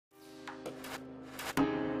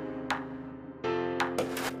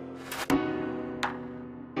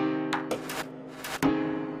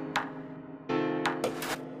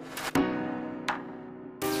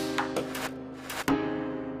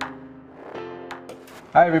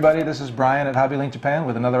Hi everybody, this is Brian at HobbyLink Japan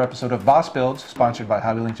with another episode of Boss Builds, sponsored by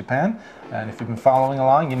HobbyLink Japan. And if you've been following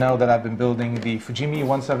along, you know that I've been building the Fujimi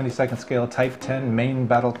 1/72nd scale Type 10 main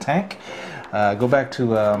battle tank. Go back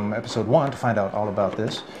to episode 1 to find out all about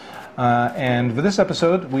this. And for this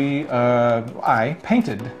episode, I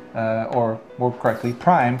painted, or more correctly,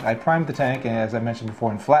 primed. I primed the tank, as I mentioned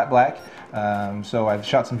before, in flat black. So I've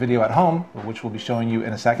shot some video at home, which we'll be showing you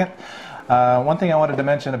in a second. One thing I wanted to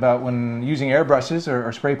mention about when using airbrushes or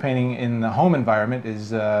spray painting in the home environment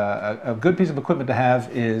is a good piece of equipment to have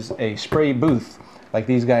is a spray booth, like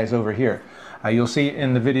these guys over here. You'll see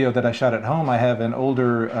in the video that I shot at home, I have an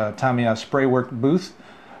older Tamiya spray work booth.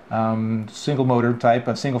 Single motor type,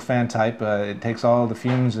 a single fan type. It takes all the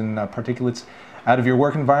fumes and particulates out of your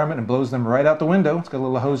work environment and blows them right out the window. It's got a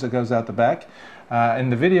little hose that goes out the back. In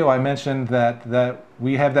the video I mentioned that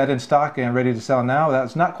we have that in stock and ready to sell now.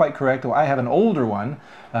 That's not quite correct. I have an older one.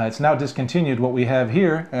 It's now discontinued. What we have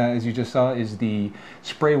here, as you just saw, is the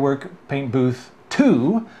Spray Work Paint Booth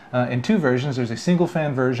 2 in two versions. There's a single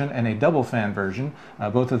fan version and a double fan version.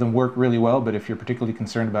 Both of them work really well, but if you're particularly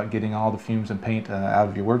concerned about getting all the fumes and paint out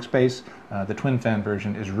of your workspace, the twin fan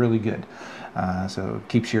version is really good. So it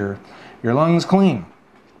keeps your lungs clean.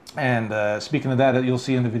 And speaking of that, you'll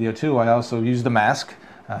see in the video too, I also use the mask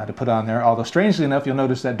to put on there. Although strangely enough, you'll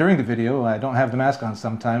notice that during the video I don't have the mask on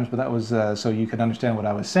sometimes, but that was so you could understand what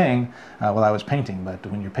I was saying while I was painting. But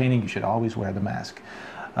when you're painting, you should always wear the mask.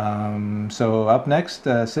 So up next,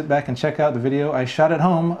 sit back and check out the video I shot at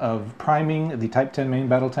home of priming the Type 10 main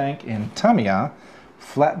battle tank in Tamiya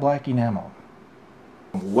flat black enamel.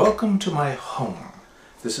 Welcome to my home.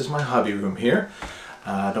 This is my hobby room here.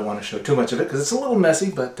 I don't want to show too much of it because it's a little messy,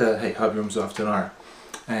 but hey, hobby rooms often are.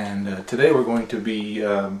 And today we're going to be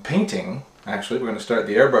painting. Actually, we're going to start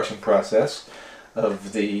the airbrushing process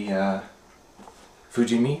of the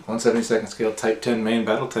Fujimi 1/72nd scale Type 10 main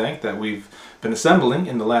battle tank that we've been assembling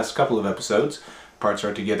in the last couple of episodes. Parts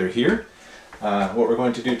are together here. What we're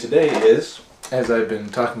going to do today is, as I've been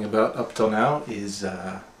talking about up till now, is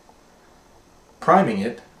priming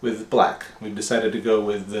it with black. We've decided to go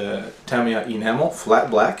with the Tamiya enamel flat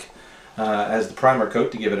black as the primer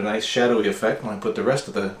coat to give it a nice shadowy effect when I put the rest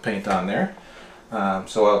of the paint on there.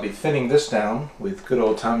 So I'll be thinning this down with good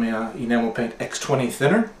old Tamiya enamel paint X20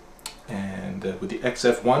 thinner, and with the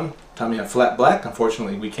XF1 Tamiya flat black.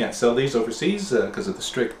 Unfortunately, we can't sell these overseas because of the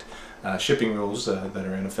strict shipping rules that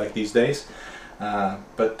are in effect these days.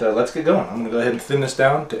 But let's get going. I'm going to go ahead and thin this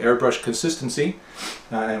down to airbrush consistency,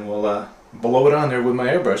 and we'll blow it on there with my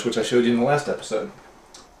airbrush, which I showed you in the last episode.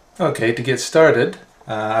 Okay, to get started,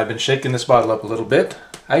 I've been shaking this bottle up a little bit.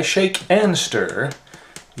 I shake and stir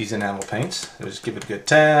these enamel paints. So just give it a good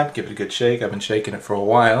tap, give it a good shake. I've been shaking it for a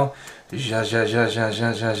while. Zha, zha, zha, zha,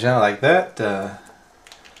 zha, zha, zha, like that.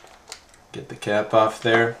 Get the cap off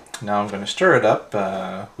there. Now I'm going to stir it up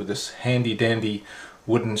with this handy dandy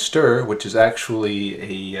wooden stir, which is actually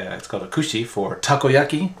it's called a kushi for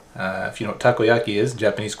takoyaki. If you know what takoyaki is,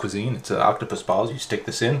 Japanese cuisine, it's octopus balls. You stick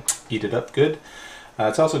this in, eat it up good.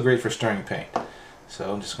 It's also great for stirring paint.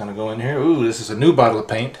 So I'm just going to go in here. Ooh, this is a new bottle of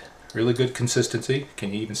paint. Really good consistency.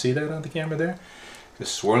 Can you even see that on the camera there?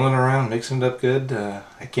 Just swirling around, mixing it up good.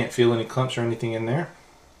 I can't feel any clumps or anything in there.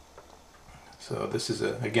 So this is,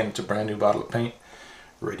 again, it's a brand new bottle of paint.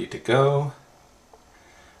 Ready to go.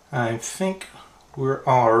 I think we're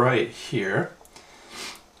all right here.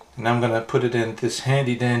 And I'm going to put it in this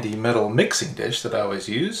handy dandy metal mixing dish that I always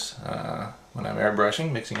use when I'm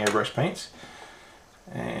airbrushing, mixing airbrush paints.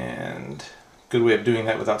 And a good way of doing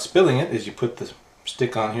that without spilling it is you put the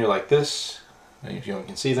stick on here like this, if you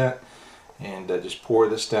can see that, and just pour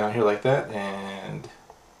this down here like that, and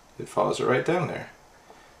it follows it right down there.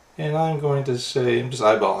 And I'm going to say, I'm just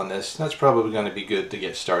eyeballing this, that's probably going to be good to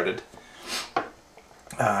get started.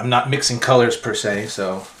 I'm not mixing colors per se,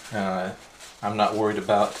 so I'm not worried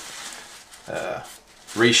about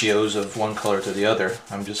ratios of one color to the other.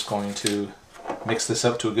 I'm just going to mix this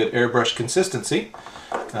up to a good airbrush consistency.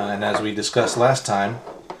 And as we discussed last time,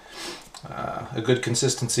 a good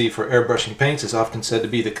consistency for airbrushing paints is often said to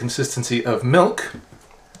be the consistency of milk.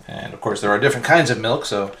 And of course there are different kinds of milk,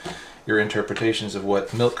 so your interpretations of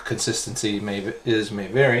what milk consistency may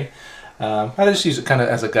vary. I just use it kind of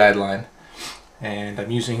as a guideline. And I'm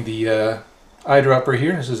using the eyedropper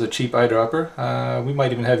here. This is a cheap eyedropper. We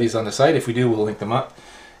might even have these on the site. If we do, we'll link them up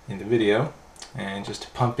in the video. And just to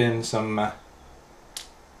pump in some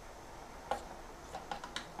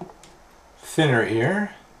thinner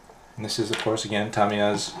here. And this is, of course, again,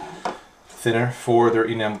 Tamiya's thinner for their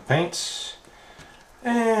enamel paints.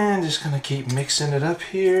 And just going to keep mixing it up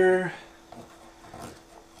here.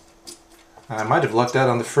 I might have lucked out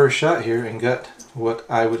on the first shot here and got what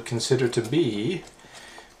I would consider to be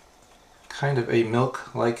kind of a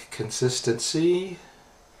milk-like consistency.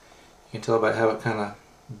 You can tell by how it kind of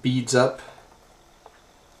beads up.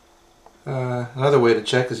 Another way to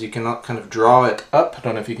check is you can kind of draw it up. I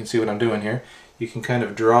don't know if you can see what I'm doing here. You can kind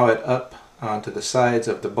of draw it up onto the sides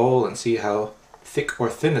of the bowl and see how thick or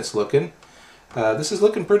thin it's looking. This is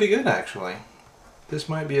looking pretty good, actually. This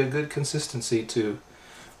might be a good consistency to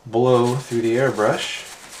blow through the airbrush.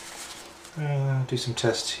 Do some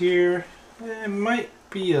tests here. It might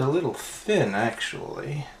be a little thin,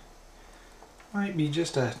 actually. Might be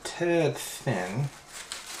just a tad thin.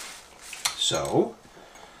 So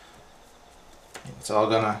it's all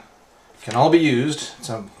can all be used at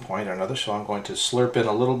some point or another, so I'm going to slurp in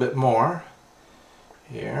a little bit more.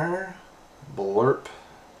 Here, blurp.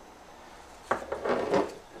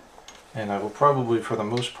 And I will probably, for the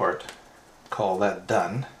most part, call that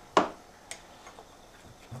done.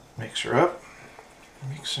 Mix her up.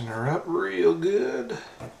 Mixing her up real good.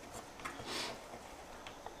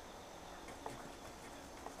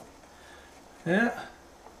 Yeah.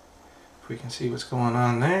 If we can see what's going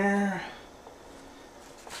on there.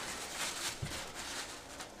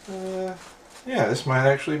 Yeah, this might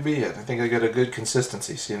actually be it. I think I got a good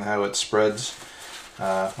consistency, seeing how it spreads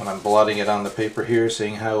when I'm blotting it on the paper here,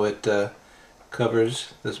 seeing how it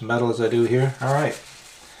covers this metal as I do here. Alright.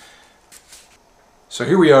 So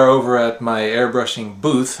here we are over at my airbrushing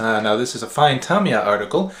booth. Now this is a fine Tamiya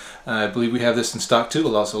article. I believe we have this in stock too.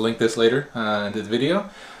 We'll also link this later into the video.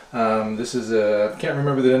 This is I can't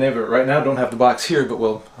remember the name of it right now. Don't have the box here, but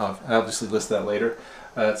we'll obviously list that later.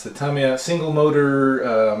 It's a Tamiya single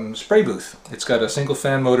motor spray booth. It's got a single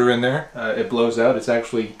fan motor in there. It blows out. It's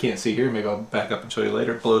actually, you can't see here, maybe I'll back up and show you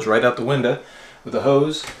later. It blows right out the window with a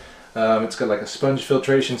hose. It's got like a sponge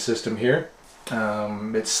filtration system here.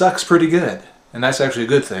 It sucks pretty good, and that's actually a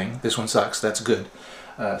good thing. This one sucks, that's good.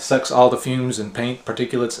 Sucks all the fumes and paint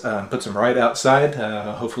particulates, puts them right outside.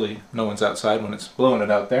 Hopefully no one's outside when it's blowing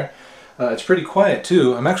it out there. It's pretty quiet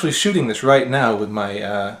too. I'm actually shooting this right now with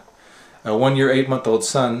my 1 year, 8-month-old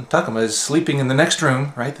son. Takuma is sleeping in the next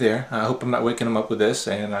room right there. I hope I'm not waking him up with this,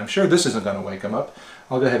 and I'm sure this isn't going to wake him up.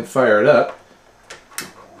 I'll go ahead and fire it up.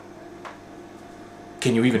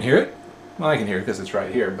 Can you even hear it? Well, I can hear it because it's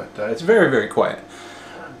right here, but it's very, very quiet.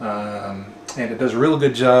 And it does a real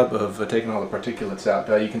good job of taking all the particulates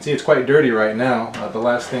out. You can see it's quite dirty right now. The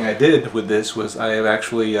last thing I did with this was I have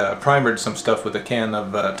actually primered some stuff with a can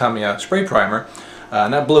of Tamiya spray primer.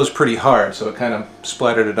 And that blows pretty hard, so it kind of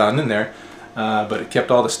splattered it on in there. But it kept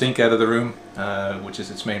all the stink out of the room, which is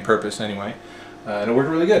its main purpose anyway. And it worked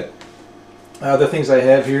really good. The things I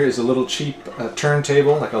have here is a little cheap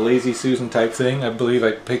turntable, like a Lazy Susan type thing. I believe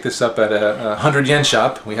I picked this up at a 100 yen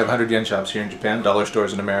shop. We have 100 yen shops here in Japan, dollar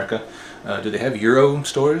stores in America. Do they have Euro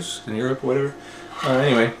stores in Europe or whatever?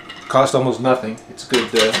 Anyway, cost almost nothing. It's good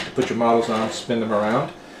to put your models on, spin them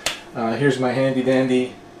around. Here's my handy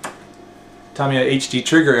dandy Tamiya HD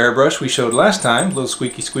trigger airbrush we showed last time. A little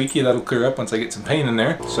squeaky squeaky, that'll clear up once I get some paint in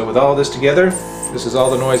there. So with all this together, this is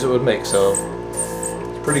all the noise it would make, so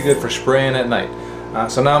it's pretty good for spraying at night.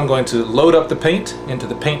 So now I'm going to load up the paint into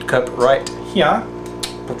the paint cup right here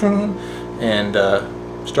and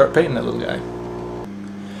start painting that little guy.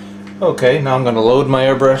 Okay, now I'm going to load my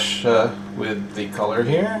airbrush with the color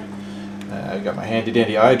here. I've got my handy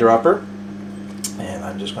dandy eyedropper, and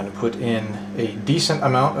I'm just going to put in a decent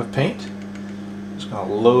amount of paint. Just going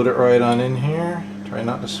to load it right on in here. Try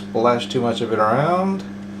not to splash too much of it around.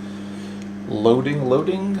 Loading,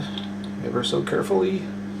 loading, ever so carefully.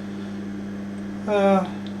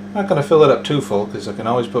 I'm not going to fill it up too full because I can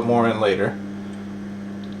always put more in later.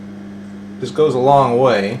 This goes a long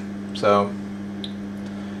way, so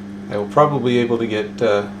I will probably be able to get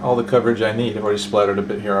all the coverage I need. I've already splattered a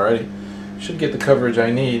bit here already. Should get the coverage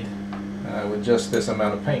I need with just this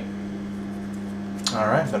amount of paint.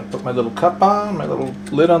 Alright, I'm going to put my little cup on, my little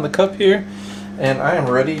lid on the cup here, and I am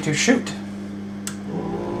ready to shoot.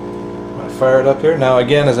 I'm going to fire it up here. Now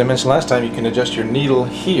again, as I mentioned last time, you can adjust your needle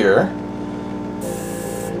here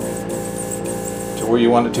to where you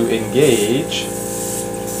want it to engage.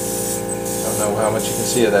 Don't know how much you can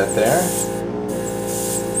see of that there.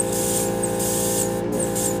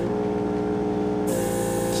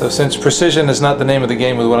 So since precision is not the name of the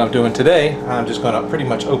game with what I'm doing today, I'm just going to pretty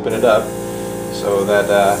much open it up so that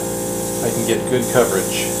I can get good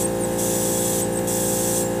coverage.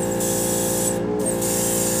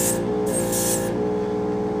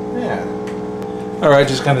 Yeah. Alright,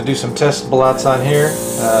 just going to do some test blots on here.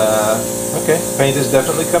 Okay, paint is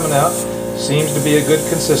definitely coming out. Seems to be a good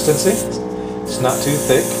consistency. It's not too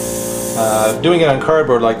thick. Doing it on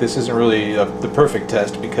cardboard like this isn't really the perfect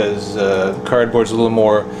test because cardboard's a little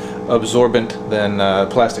more absorbent than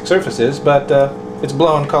plastic surface is, but it's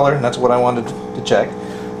blowing color, and that's what I wanted to check.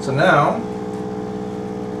 So now,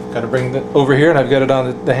 got to bring it over here, and I've got it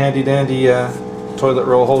on the handy dandy toilet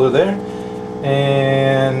roll holder there.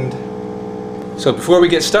 And so before we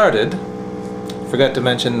get started, forgot to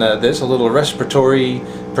mention this, a little respiratory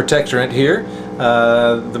protectorant here.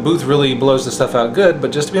 The booth really blows the stuff out good,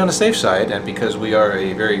 but just to be on the safe side, and because we are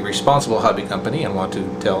a very responsible hobby company and want to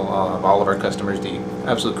tell all of our customers the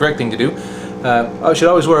absolute correct thing to do, I should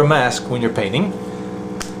always wear a mask when you're painting.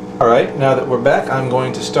 Alright, now that we're back, I'm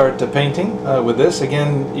going to start painting with this.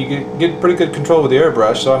 Again, you get pretty good control with the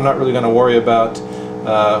airbrush, so I'm not really going to worry about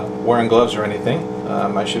wearing gloves or anything.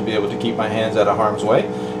 I should be able to keep my hands out of harm's way.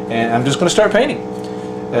 And I'm just going to start painting.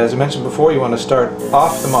 As I mentioned before, you want to start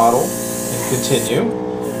off the model and continue.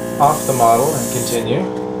 Off the model and continue.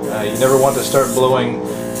 You never want to start blowing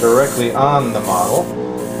directly on the model.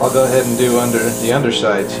 I'll go ahead and do under the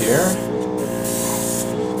undersides here.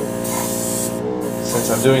 Since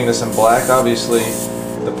I'm doing this in black, obviously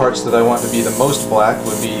the parts that I want to be the most black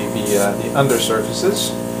would be the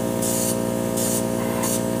undersurfaces.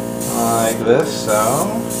 Like this,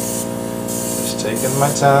 so just taking my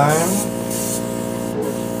time,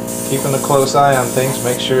 keeping a close eye on things,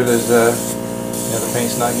 make sure there's the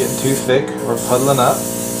paint's not getting too thick or puddling up.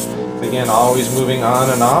 Again, always moving on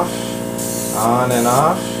and off and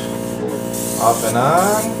off and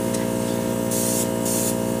on.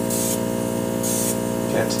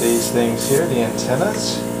 Catch these things here, the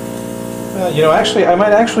antennas. You know, actually, I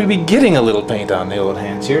might actually be getting a little paint on the old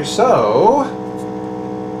hands here, so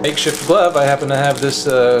makeshift glove. I happen to have this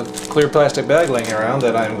clear plastic bag laying around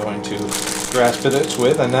that I'm going to grasp it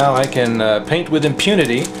with, and now I can paint with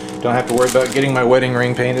impunity. Don't have to worry about getting my wedding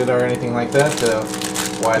ring painted or anything like that.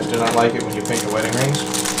 Wives do not like it when you paint your wedding rings.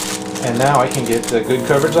 And now I can get good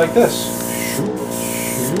coverage like this. Shoot,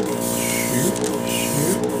 shoot, shoot,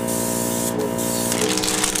 shoot.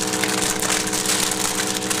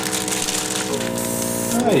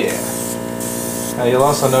 Oh yeah. Now you'll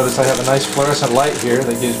also notice I have a nice fluorescent light here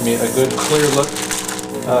that gives me a good clear look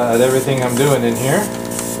at everything I'm doing in here.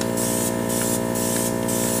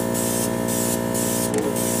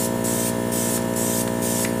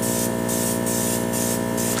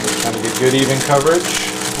 Trying to get good even coverage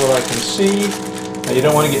of what I can see. Now you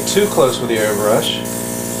don't want to get too close with the airbrush.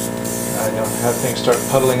 You don't have things start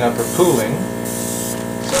puddling up or pooling.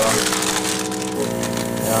 So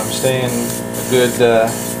I'm staying a good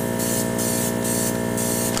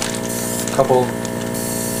couple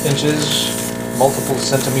inches, multiple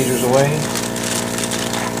centimeters away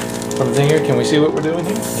from the thing here. Can we see what we're doing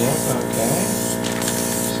here? Yeah, okay.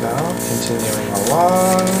 So, continuing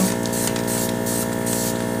along.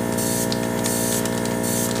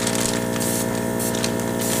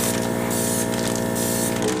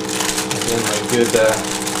 Again, my good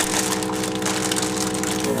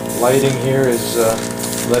lighting here is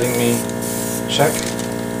letting me check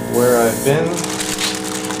where I've been.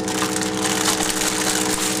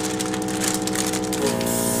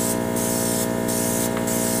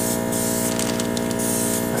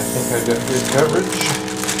 I've got good coverage.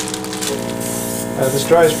 This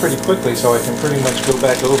dries pretty quickly, so I can pretty much go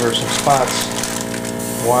back over some spots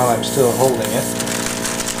while I'm still holding it.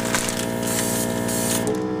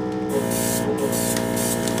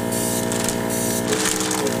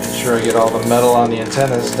 Make sure I get all the metal on the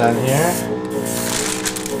antennas done here.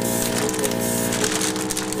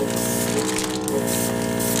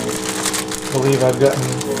 I believe I've gotten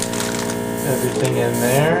everything in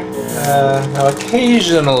there. Now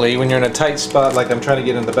occasionally when you're in a tight spot like I'm trying to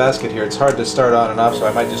get in the basket here, it's hard to start on and off, so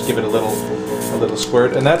I might just give it a little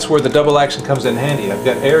squirt, and that's where the double action comes in handy. I've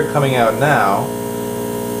got air coming out now,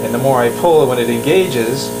 and the more I pull when it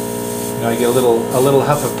engages, you know, I get a little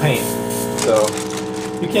huff of paint. So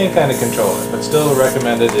you can kind of control it, but still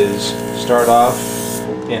recommended is start off,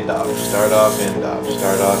 end off, start off, end off,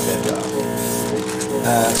 start off, end off.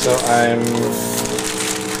 So I'm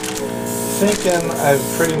thinking I've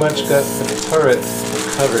pretty much got the turret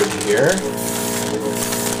covered here.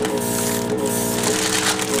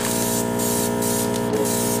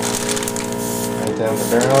 Right down the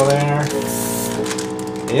barrel there.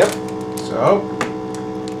 Yep. So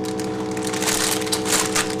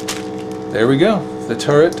there we go. The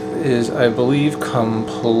turret is, I believe,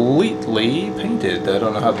 completely painted. I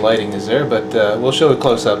don't know how the lighting is there, but we'll show the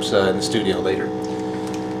close-ups in the studio later.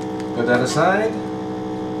 Put that aside.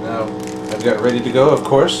 Now I've got it ready to go, of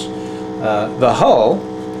course. The hull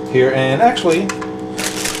here, and actually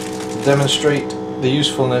demonstrate the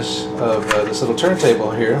usefulness of this little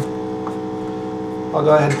turntable here. I'll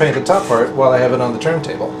go ahead and paint the top part while I have it on the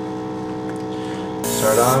turntable.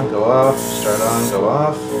 Start on, go off, start on, go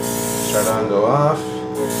off, start on, go off,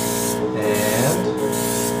 and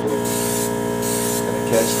gonna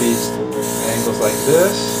catch these angles like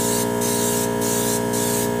this.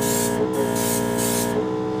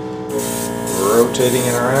 Rotating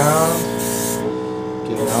it around,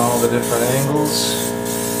 getting all the different angles.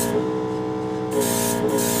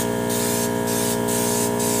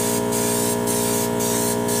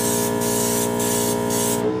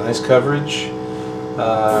 Nice coverage.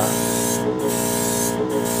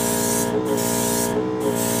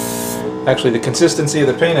 Actually, the consistency of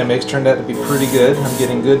the paint I mix turned out to be pretty good. I'm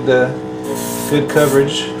getting good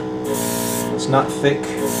coverage. It's not thick,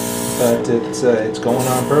 but it's going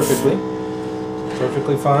on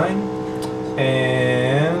perfectly fine.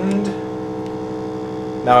 And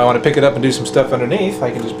now I want to pick it up and do some stuff underneath.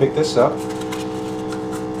 I can just pick this up,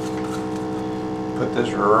 put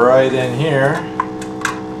this right in here,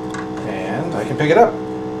 and I can pick it up.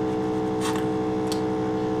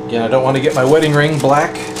 Again, I don't want to get my wedding ring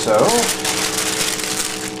black, so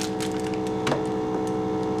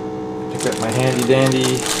pick up my handy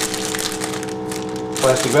dandy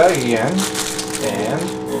plastic bag again, and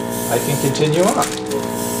I can continue on.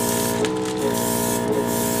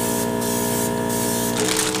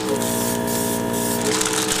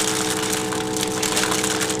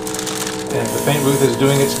 And the paint booth is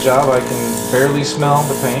doing its job. I can barely smell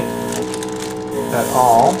the paint at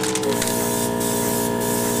all.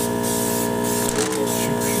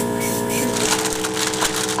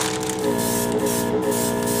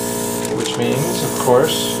 Which means, of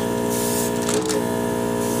course,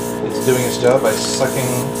 it's doing its job by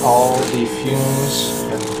sucking all the fumes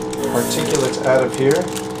and particulates out of here.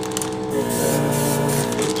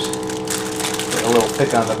 Oops. Got a little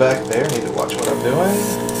pick on the back there. Need to watch what I'm doing.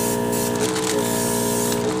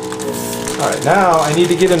 Alright, now I need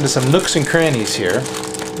to get into some nooks and crannies here.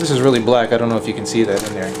 This is really black. I don't know if you can see that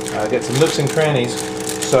in there. Get some nooks and crannies.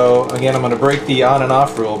 So again, I'm going to break the on and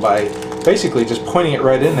off rule by basically just pointing it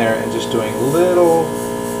right in there and just doing little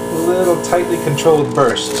tightly controlled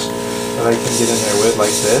bursts that I can get in there with,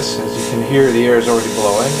 like this. As you can hear, the air is already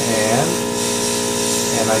blowing, and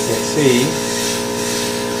I can see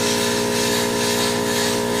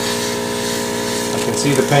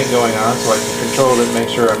the paint going on, so I can control it and make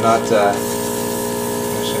sure I'm not. I'm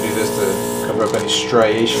just going to do this to cover up any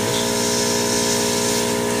striations.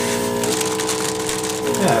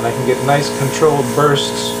 Yeah, and I can get nice controlled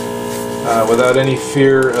bursts without any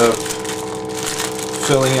fear of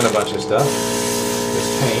filling in a bunch of stuff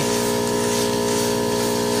with paint.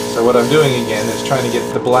 So what I'm doing again is trying to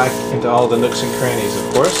get the black into all the nooks and crannies,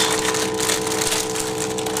 of course,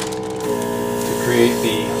 to create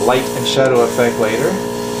the light and shadow effect later.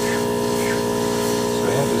 So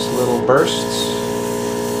yeah, just little bursts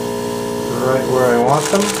right where I want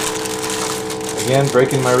them. Again,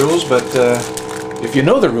 breaking my rules, but if you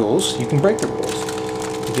know the rules, you can break the rules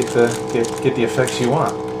to get the effects you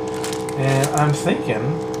want. And I'm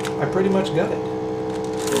thinking I pretty much got it.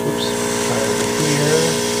 Oops. Try over here.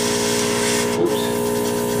 Oops.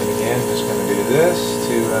 And again, just going to do this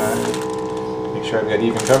to make sure I've got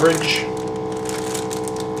even coverage.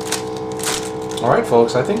 Alright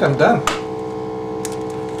folks, I think I'm done.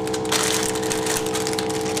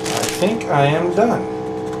 I think I am done.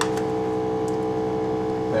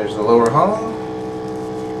 There's the lower hull,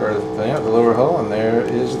 or the lower hull, and there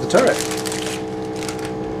is the turret.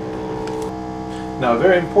 Now, a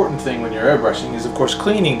very important thing when you're airbrushing is, of course,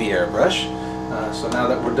 cleaning the airbrush. So now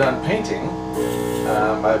that we're done painting,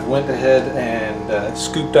 I've went ahead and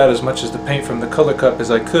scooped out as much of the paint from the color cup as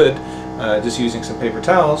I could, just using some paper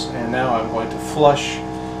towels, and now I'm going to flush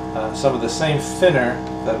some of the same thinner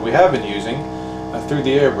that we have been using through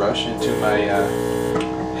the airbrush into my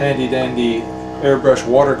handy dandy airbrush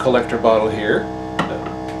water collector bottle here,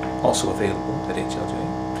 also available at HLJ.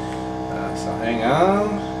 So hang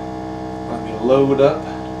on, let me load up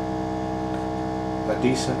a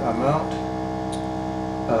decent amount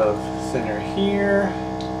of thinner here,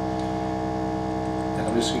 and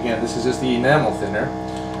I'm just, again, this is just the enamel thinner.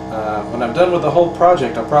 When I'm done with the whole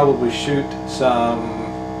project, I'll probably shoot some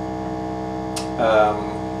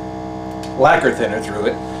lacquer thinner through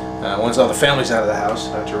it once all the family's out of the house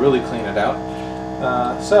to really clean it out.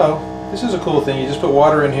 So this is a cool thing. You just put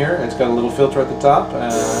water in here. It's got a little filter at the top,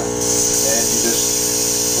 and you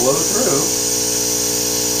just blow through.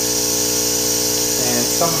 And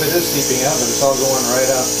some of it is seeping out, but it's all going right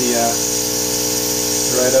out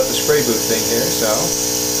the spray booth thing here. So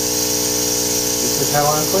this is how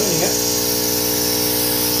I'm cleaning it.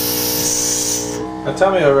 Now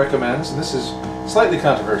Tommy recommends, this is slightly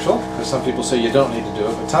controversial, because some people say you don't need to do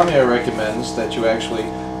it, but Tamiya recommends that you actually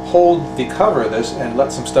hold the cover of this and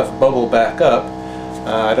let some stuff bubble back up.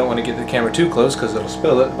 I don't want to get the camera too close because it'll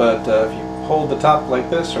spill it, but if you hold the top like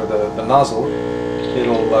this, or the nozzle,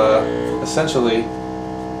 it'll essentially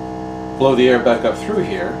blow the air back up through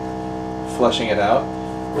here, flushing it out.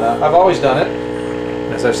 I've always done it.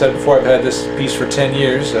 As I've said before, I've had this piece for 10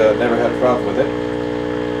 years, never had a problem with it.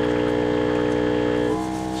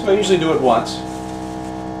 So I usually do it once,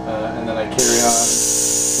 and then I carry on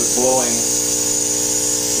with blowing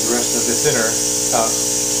the rest of the thinner out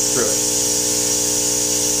through it.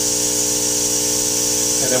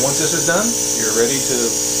 And then once this is done, you're ready to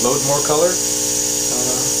load more color and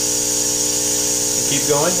keep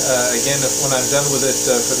going. Again, when I'm done with it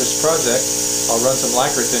for this project, I'll run some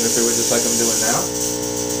lacquer thinner through it just like I'm doing now.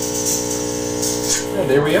 And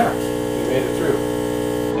there we are. We made it through.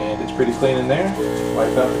 And it's pretty clean in there.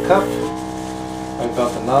 Wipe out the cup. Wipe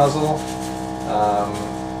out the nozzle.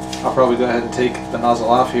 I'll probably go ahead and take the nozzle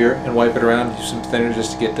off here and wipe it around, use some thinner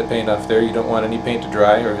just to get the paint off there. You don't want any paint to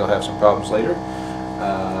dry or you'll have some problems later.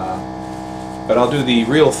 But I'll do the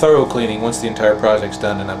real thorough cleaning once the entire project's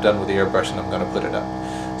done and I'm done with the airbrush and I'm going to put it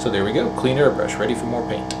up. So there we go, clean airbrush, ready for more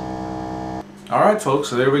paint. Alright folks,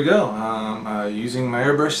 so there we go. Using my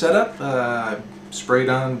airbrush setup, I sprayed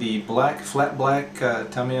on the flat black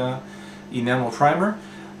Tamiya enamel primer.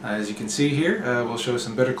 As you can see here, we'll show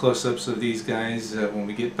some better close-ups of these guys when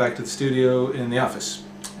we get back to the studio in the office.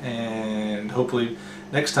 And hopefully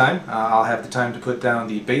next time I'll have the time to put down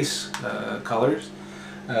the base colors,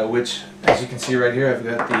 which, as you can see right here, I've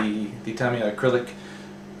got the Tamiya acrylic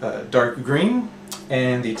dark green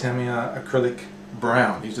and the Tamiya acrylic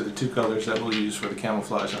brown. These are the two colors that we'll use for the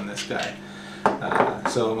camouflage on this guy.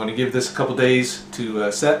 So I'm going to give this a couple days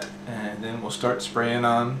to set, and then we'll start spraying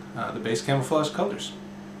on the base camouflage colors.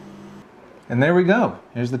 And there we go.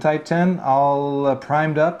 Here's the Type 10 all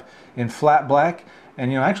primed up in flat black.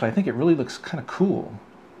 And you know, actually I think it really looks kind of cool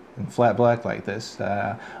in flat black like this.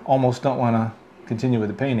 Almost don't want to continue with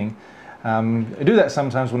the painting. I do that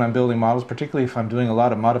sometimes when I'm building models, particularly if I'm doing a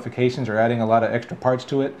lot of modifications or adding a lot of extra parts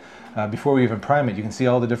to it. Before we even prime it, you can see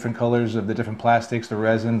all the different colors of the different plastics, the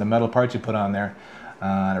resin, the metal parts you put on there.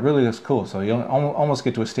 And it really looks cool. So you almost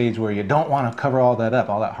get to a stage where you don't want to cover all that up,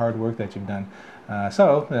 all that hard work that you've done.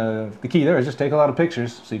 So the key there is just take a lot of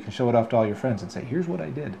pictures so you can show it off to all your friends and say, here's what I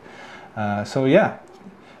did. So yeah,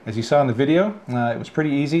 as you saw in the video, it was pretty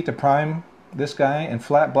easy to prime this guy in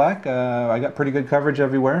flat black. I got pretty good coverage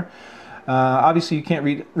everywhere. Obviously you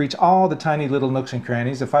can't reach all the tiny little nooks and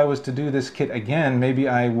crannies. If I was to do this kit again, maybe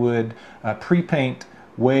I would pre-paint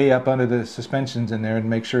way up under the suspensions in there and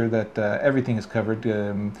make sure that everything is covered,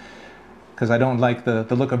 because I don't like the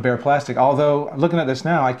look of bare plastic. Although, looking at this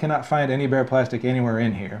now, I cannot find any bare plastic anywhere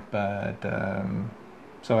in here. But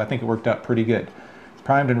so I think it worked out pretty good. It's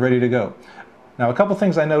primed and ready to go. Now, a couple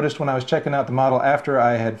things I noticed when I was checking out the model after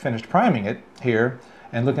I had finished priming it here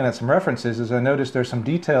and looking at some references is I noticed there's some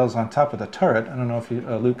details on top of the turret. I don't know if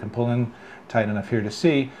Luke can pull in tight enough here to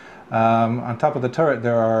see. On top of the turret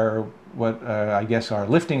there are what I guess are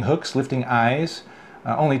lifting hooks, lifting eyes.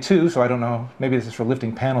 Only two, so I don't know, maybe this is for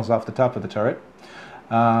lifting panels off the top of the turret.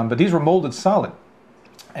 But these were molded solid.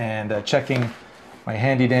 And checking my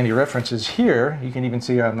handy dandy references here, you can even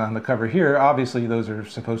see on the cover here, obviously those are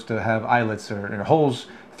supposed to have eyelets or holes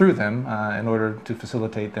through them in order to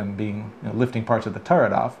facilitate them being, lifting parts of the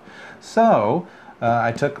turret off. So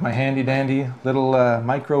I took my handy dandy little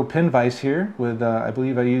micro pin vise here with, I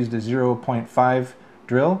believe I used a 0.5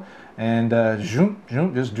 drill, and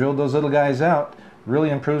just drilled those little guys out.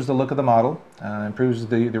 Really improves the look of the model, improves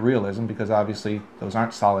the realism, because obviously those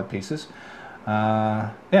aren't solid pieces.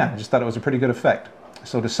 Yeah, I just thought it was a pretty good effect.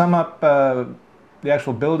 So to sum up the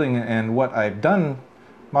actual building and what I've done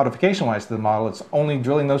modification-wise to the model, it's only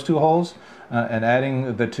drilling those two holes and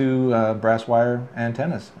adding the two brass wire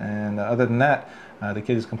antennas. And other than that, the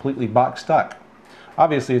kit is completely box stock.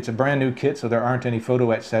 Obviously, it's a brand new kit, so there aren't any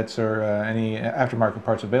photo etch sets or any aftermarket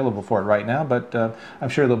parts available for it right now, but I'm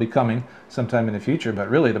sure they'll be coming sometime in the future. But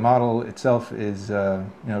really, the model itself is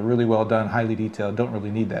really well done, highly detailed. Don't really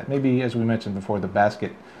need that. Maybe, as we mentioned before, the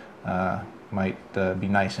basket might be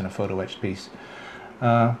nice in a photo etched piece.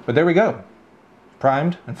 But there we go,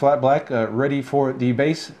 primed and flat black, ready for the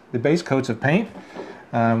base coats of paint,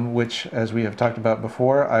 which, as we have talked about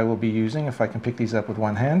before, I will be using. If I can pick these up with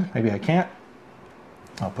one hand, maybe I can't.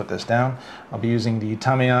 I'll put this down. I'll be using the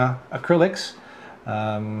Tamiya acrylics.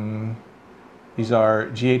 These are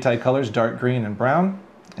GA-Ty colors, dark green and brown.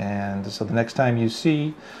 And so the next time you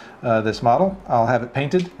see this model, I'll have it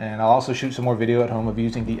painted, and I'll also shoot some more video at home of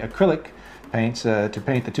using the acrylic paints to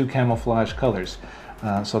paint the two camouflage colors.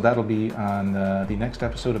 So that'll be on the next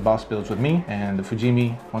episode of Boss Builds with me and the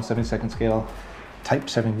Fujimi 1/72nd scale Type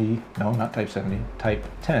 70, no, not Type 70, Type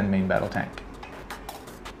 10 main battle tank.